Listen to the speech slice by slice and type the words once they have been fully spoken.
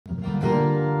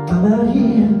I'm out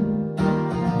here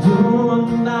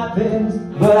doing my best,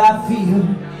 but I feel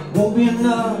won't be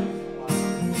enough.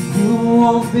 You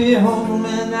won't be home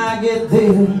when I get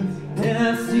there, and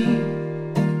I see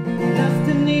just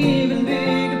an even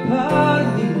bigger part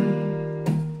of me.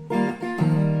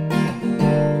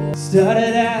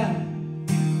 Started out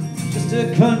just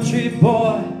a country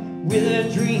boy with a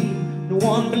dream no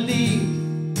one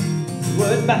believed.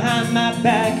 Words behind my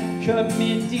back cut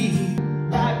me deep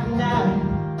like a knife,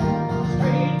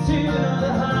 straight to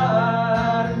the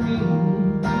heart of me.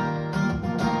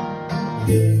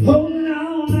 Holding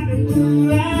on like a blue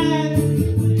line,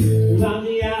 on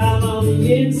the arm on the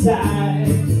inside.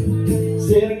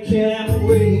 Said I can't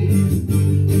wait.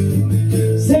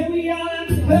 Said we all have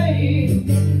to pay,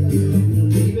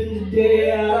 even the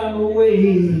day I'm away.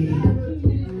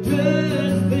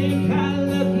 Just think how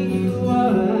lucky you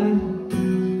are.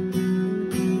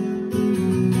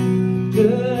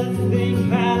 Just think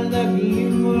how lucky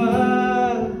you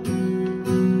are.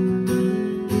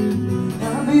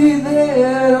 I'll be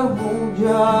there to hold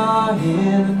your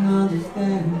hand and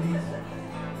understand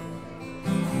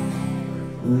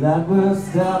that will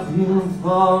stop you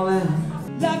falling.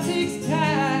 Life takes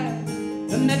time,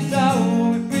 and that's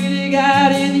all we really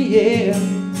got in the air.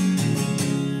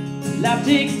 Life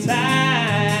takes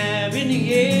time.